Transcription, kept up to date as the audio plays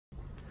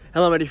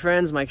Hello, my dear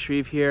friends, Mike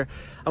Shreve here.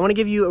 I want to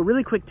give you a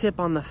really quick tip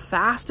on the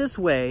fastest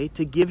way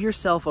to give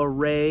yourself a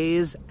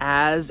raise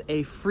as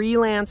a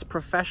freelance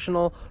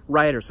professional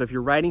writer. So if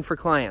you're writing for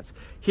clients,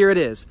 here it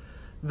is.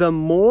 The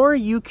more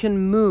you can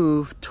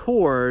move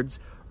towards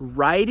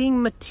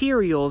writing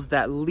materials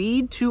that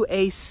lead to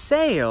a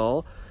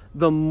sale,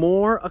 the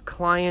more a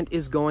client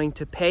is going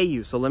to pay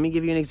you. So let me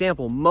give you an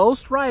example.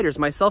 Most writers,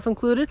 myself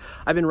included,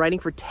 I've been writing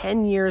for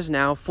 10 years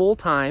now, full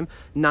time.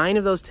 9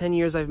 of those 10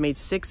 years I've made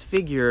 6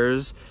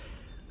 figures.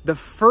 The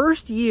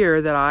first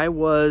year that I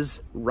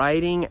was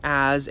writing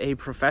as a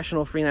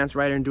professional freelance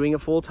writer and doing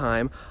it full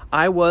time,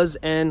 I was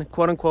an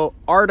quote unquote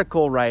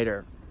article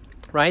writer.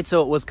 Right?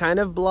 So it was kind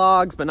of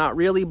blogs, but not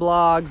really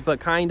blogs, but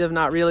kind of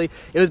not really.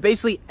 It was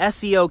basically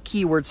SEO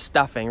keyword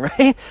stuffing,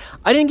 right?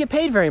 I didn't get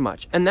paid very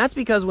much. And that's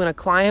because when a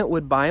client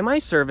would buy my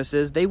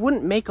services, they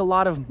wouldn't make a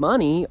lot of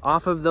money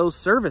off of those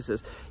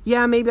services.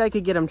 Yeah, maybe I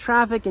could get them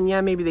traffic, and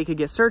yeah, maybe they could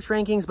get search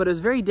rankings, but it was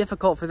very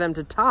difficult for them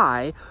to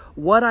tie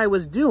what I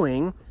was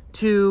doing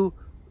to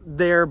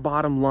their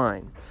bottom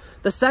line.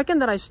 The second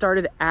that I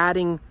started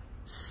adding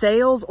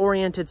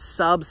sales-oriented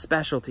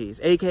subspecialties,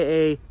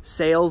 aka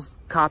sales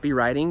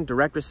copywriting,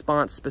 direct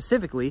response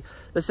specifically,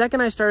 the second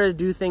I started to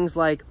do things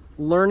like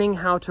learning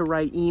how to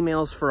write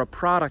emails for a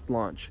product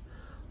launch,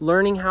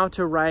 learning how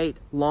to write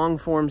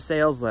long-form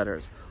sales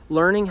letters,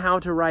 learning how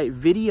to write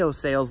video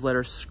sales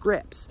letter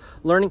scripts,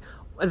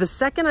 the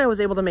second I was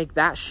able to make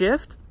that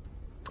shift,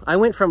 I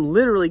went from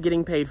literally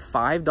getting paid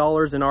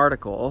 $5 an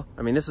article.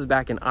 I mean, this was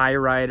back in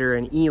iWriter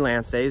and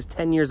Elance days,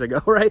 10 years ago,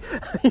 right?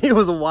 It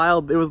was the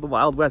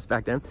Wild West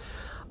back then.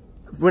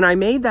 When I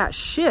made that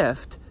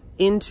shift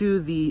into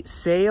the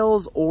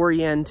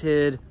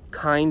sales-oriented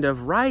kind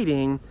of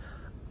writing,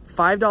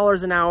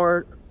 $5 an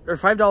hour or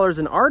 $5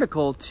 an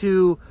article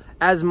to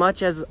as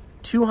much as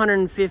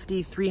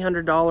 $250,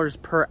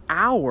 $300 per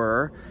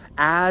hour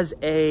as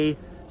a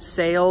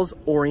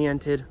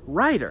sales-oriented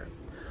writer.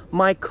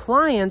 My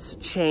clients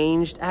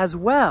changed as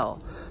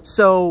well.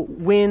 So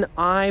when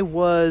I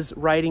was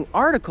writing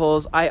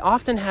articles, I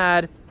often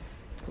had,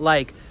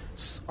 like,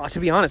 to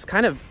be honest,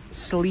 kind of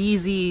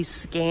sleazy,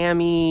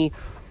 scammy,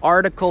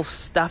 article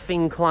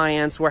stuffing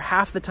clients where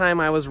half the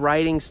time I was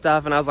writing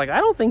stuff and I was like, I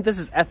don't think this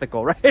is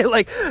ethical, right?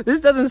 Like, this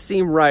doesn't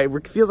seem right.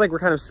 It feels like we're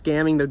kind of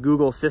scamming the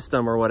Google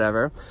system or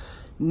whatever.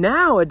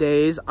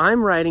 Nowadays,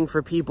 I'm writing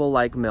for people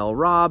like Mel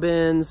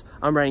Robbins.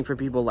 I'm writing for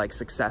people like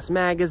Success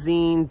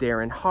Magazine,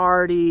 Darren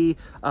Hardy.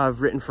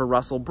 I've written for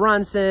Russell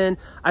Brunson.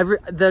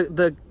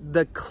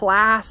 The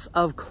class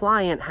of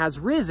client has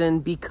risen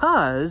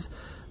because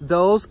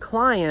those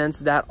clients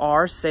that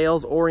are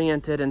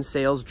sales-oriented and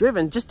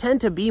sales-driven just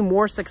tend to be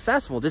more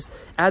successful, just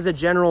as a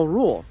general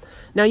rule.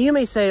 Now, you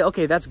may say,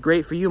 okay, that's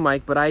great for you,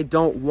 Mike, but I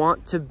don't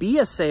want to be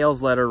a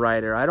sales letter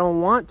writer. I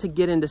don't want to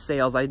get into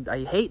sales.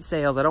 I hate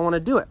sales. I don't want to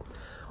do it.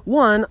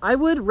 One, I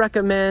would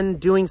recommend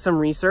doing some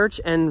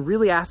research and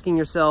really asking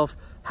yourself,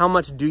 how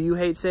much do you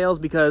hate sales?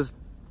 Because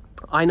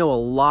I know a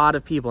lot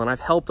of people, and I've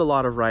helped a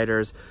lot of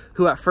writers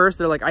who at first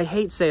they're like, I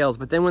hate sales.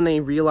 But then when they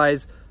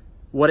realize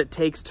what it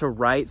takes to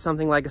write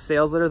something like a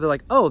sales letter, they're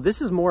like, oh,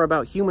 this is more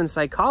about human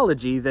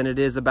psychology than it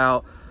is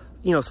about,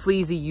 you know,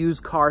 sleazy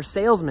used car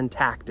salesman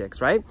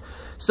tactics, right?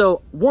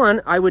 So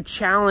one, I would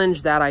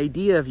challenge that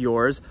idea of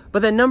yours.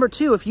 But then number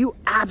two, if you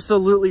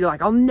absolutely are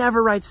like, I'll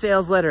never write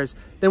sales letters,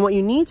 then what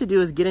you need to do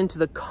is get into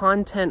the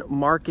content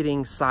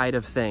marketing side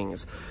of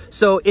things.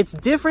 So it's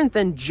different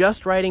than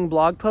just writing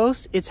blog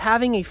posts. It's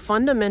having a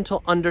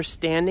fundamental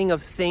understanding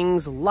of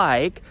things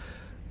like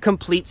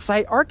complete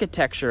site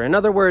architecture. In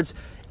other words,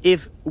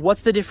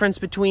 what's the difference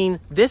between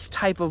this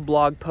type of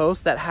blog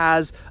post that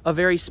has a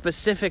very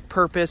specific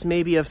purpose,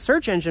 maybe of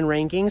search engine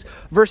rankings,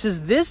 versus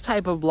this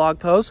type of blog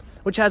post,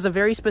 which has a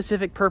very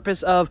specific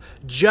purpose of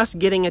just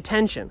getting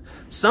attention.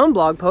 Some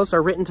blog posts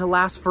are written to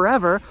last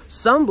forever.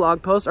 Some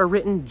blog posts are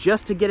written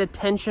just to get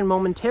attention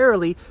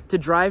momentarily to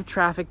drive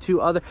traffic to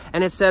other,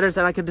 and et cetera.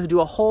 And I could do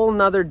a whole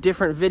nother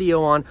different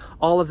video on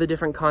all of the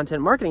different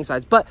content marketing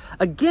sides. But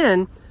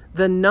again,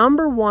 the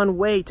number one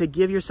way to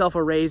give yourself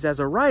a raise as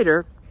a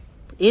writer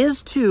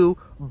is to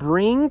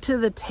bring to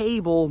the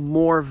table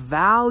more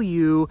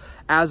value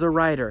as a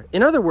writer.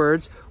 In other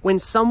words, when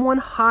someone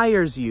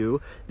hires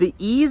you, the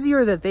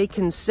easier that they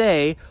can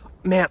say,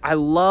 man, I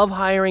love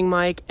hiring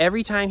Mike.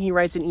 Every time he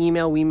writes an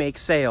email, we make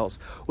sales.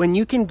 When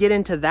you can get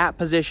into that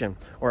position,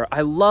 or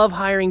I love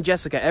hiring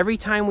Jessica. Every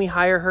time we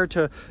hire her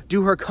to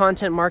do her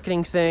content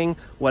marketing thing,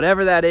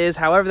 whatever that is,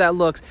 however that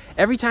looks,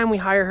 every time we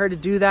hire her to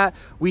do that,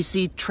 we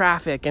see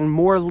traffic and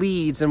more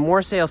leads and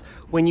more sales.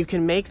 When you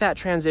can make that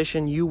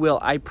transition, you will,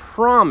 I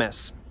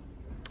promise,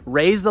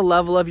 raise the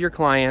level of your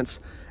clients.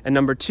 And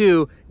number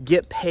two,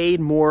 get paid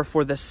more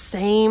for the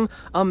same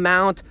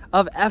amount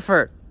of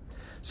effort.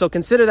 So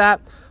consider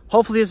that.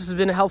 Hopefully this has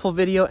been a helpful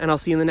video, and I'll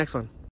see you in the next one.